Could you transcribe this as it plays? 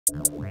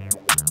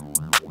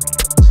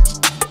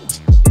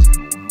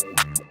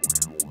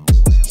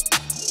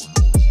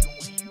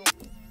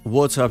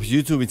What's up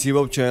YouTube, it's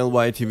hip-hop channel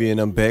YTV and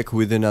I'm back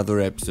with another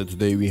episode.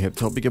 Today we have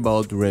topic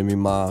about Remy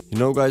Ma. You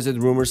know guys, that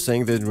rumors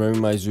saying that Remy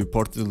Ma is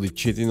reportedly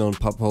cheating on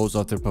Papoose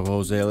after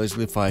Papoose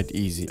allegedly fight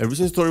Easy. A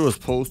recent story was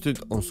posted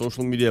on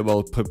social media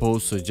about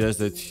Papoose suggests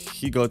that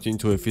he got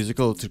into a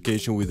physical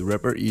altercation with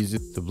rapper Easy,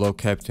 the blog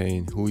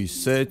captain, who is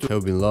said to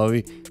have been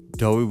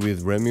lovey-dovey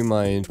with Remy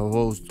Ma, and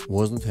Papoose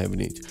wasn't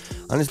having it.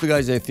 Honestly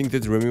guys, I think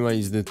that Remy Ma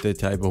isn't the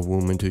type of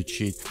woman to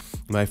cheat.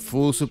 My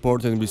full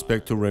support and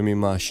respect to Remy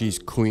Ma, she is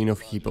queen of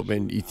hip-hop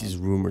and it is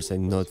rumors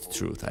and not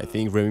truth. I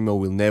think Remy Ma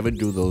will never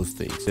do those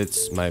things,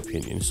 that's my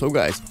opinion. So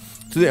guys,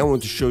 today I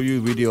want to show you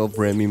a video of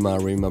Remy Ma.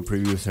 Remy Ma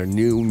previews her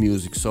new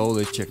music, so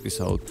let's check this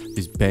out,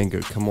 this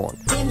banger, come on.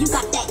 Damn, you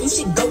got that, you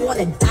should go on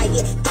a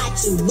diet. Got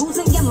you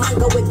losing your mind,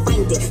 go and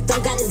find it.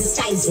 Don't gotta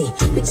disguise it,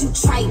 but you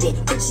tried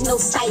it, but you no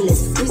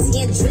stylist. Breezy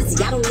and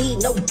drizzy, I don't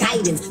need no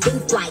guidance. Been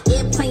fly,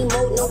 airplane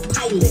mode, no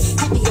pilot.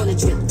 Heavy on the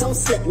drip, don't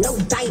slip, no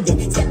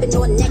diving. Stepping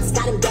on necks,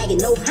 got him gagging,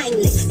 no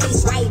Heimlich.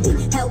 Face riding,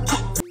 Hellcat.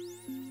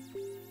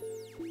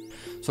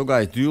 So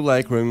guys, do you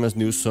like Remy Ma's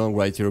new song?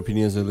 Write your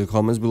opinions in the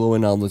comments below,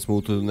 and now let's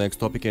move to the next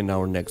topic. And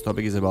our next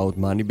topic is about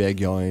Moneybagg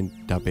Yo and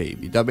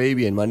DaBaby.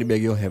 DaBaby and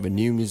Moneybagg Yo have a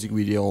new music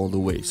video on the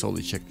way, so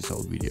let's check this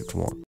out video,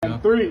 come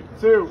on. 3,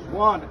 2,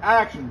 1,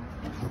 action.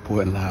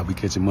 Reporting live, we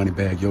catching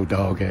Moneybagg Yo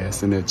dog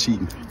ass in there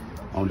cheating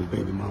on his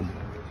baby mama.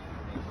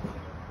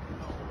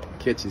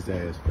 Catch his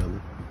ass,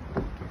 fella.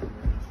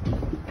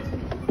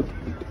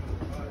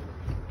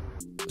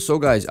 So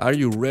guys, are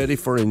you ready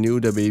for a new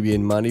DaBaby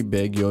and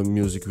Moneybagg Yo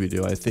music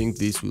video? I think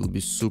this will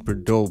be super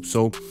dope.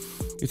 So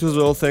it was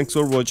all, thanks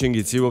for watching.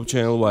 It's hip-hop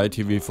channel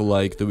YTV. If you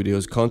like the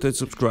video's content,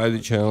 subscribe to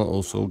the channel,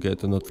 also get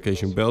the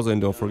notification bells,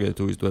 and don't forget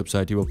to visit the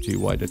website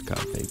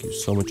hiphopty.com. Thank you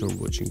so much for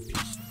watching,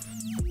 peace.